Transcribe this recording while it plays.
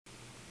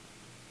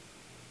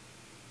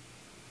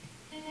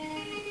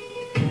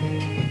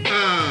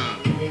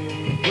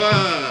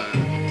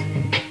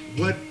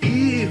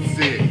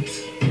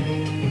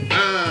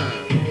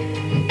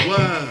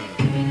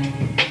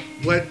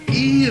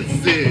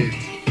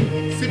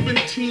Sipping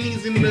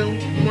teas in the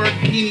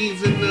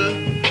martinis and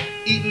the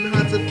eating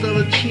hot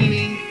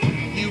fettuccine.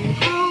 You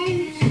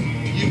hoes,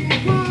 you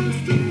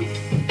monsters.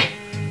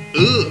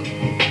 Ugh.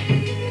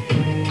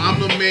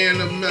 I'm a man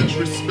of much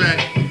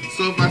respect,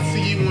 so if I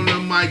see you on the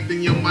mic,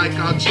 then your mic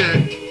I'll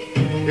check.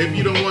 If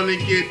you don't want to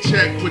get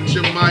checked with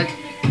your mic,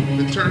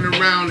 then turn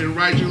around and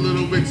ride your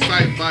little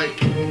excite bike.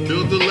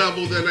 Build a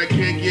level that I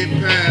can't get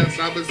past.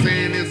 I've been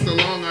saying it so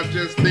long, I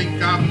just think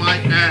I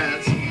might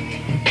ask.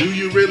 Do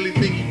you really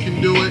think you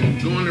can do it?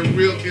 Going a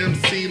real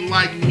MC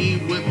like me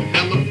with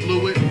hella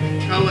fluid,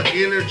 hella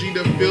energy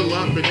to fill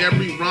up in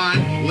every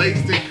rhyme,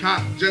 laced and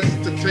cocked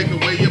just to take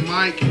away your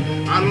mic.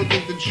 I don't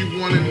think that you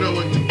want to know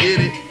it to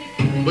get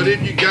it, but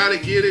if you gotta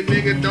get it,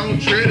 nigga,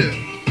 don't tread it.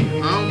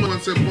 I'm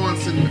once and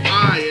once an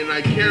I, and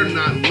I care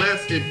not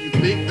less if you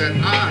think that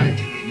I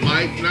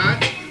might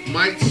not,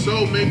 might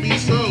so, maybe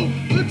so,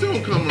 but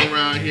don't come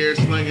around here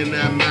slinging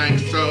that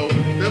max so.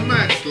 The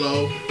max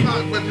low,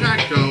 hot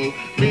potato,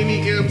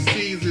 many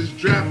MCs is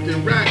drafted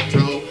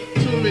racto,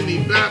 too many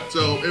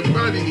bapto, and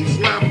body me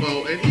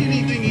slappo, and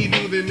anything he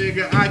do, then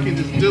nigga, I can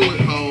just do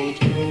it,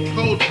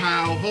 hold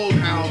how, hold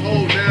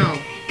now.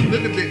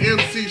 Look at the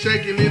MC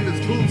shaking in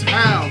his boots,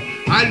 how?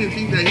 I didn't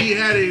think that he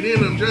had it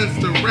in him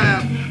just to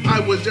rap. I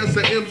was just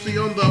an MC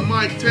on the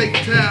mic, take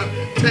tap,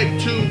 take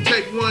two,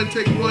 take one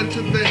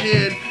to the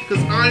head.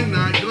 Cause I'm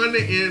not gonna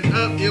end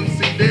up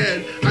MC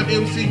dead. I'm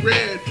MC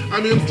red,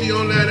 I'm MC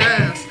on that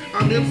ass.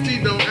 I'm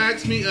MC, don't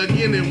ask me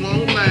again, it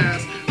won't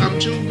last. I'm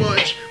too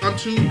much, I'm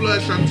too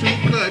blush, I'm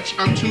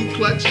too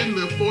clutch in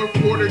the fourth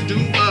quarter, do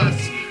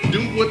us.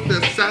 Do what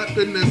the sap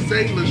and the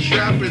sailor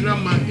strap, and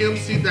I'm a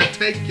MC that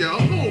take your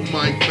whole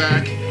mic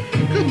back.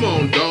 Come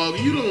on, dog,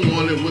 you don't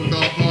want it with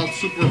the hog,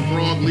 super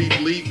frog,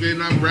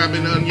 leaping. I'm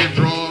grabbing on your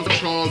drawers,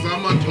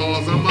 I'm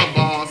a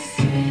boss.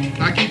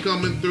 I keep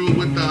coming through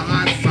with the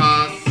hot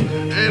sauce,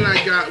 and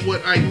I got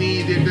what I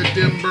need in the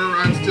Denver.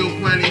 I'm still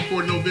planning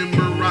for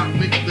November.